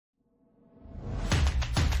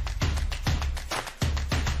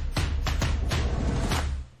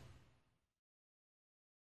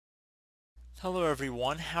Hello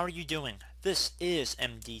everyone, how are you doing? This is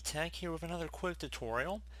MD Tech here with another quick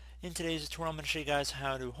tutorial. In today's tutorial I'm going to show you guys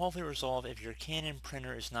how to hopefully resolve if your Canon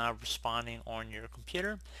printer is not responding on your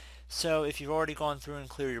computer. So if you've already gone through and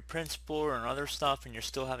cleared your print spooler and other stuff and you're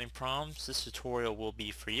still having problems, this tutorial will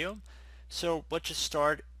be for you. So let's just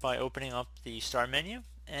start by opening up the start menu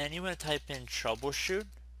and you want to type in troubleshoot.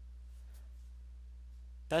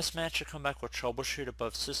 Best match should come back with troubleshoot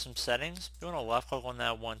above system settings. You want to left click on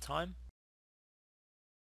that one time.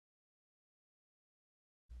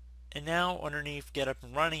 And now underneath get up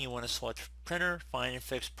and running, you want to select printer, find and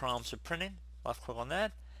fix problems with printing, left click on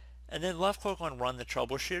that, and then left click on run the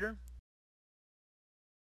troubleshooter.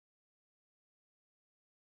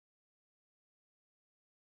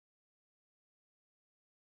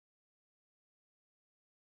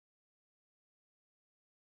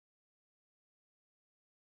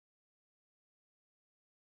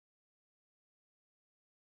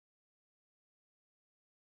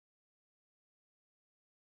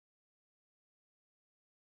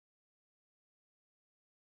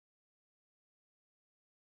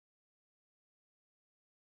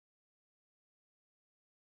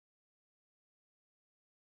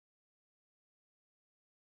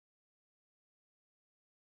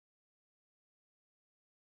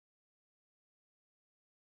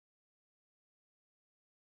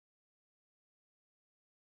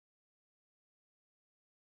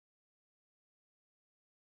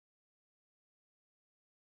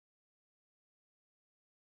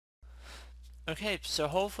 Okay, so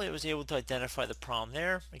hopefully it was able to identify the problem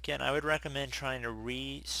there. Again, I would recommend trying to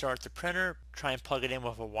restart the printer, try and plug it in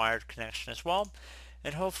with a wired connection as well,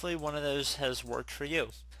 and hopefully one of those has worked for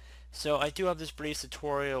you. So I do hope this brief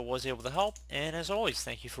tutorial was able to help, and as always,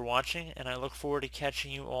 thank you for watching, and I look forward to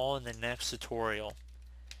catching you all in the next tutorial.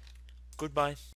 Goodbye.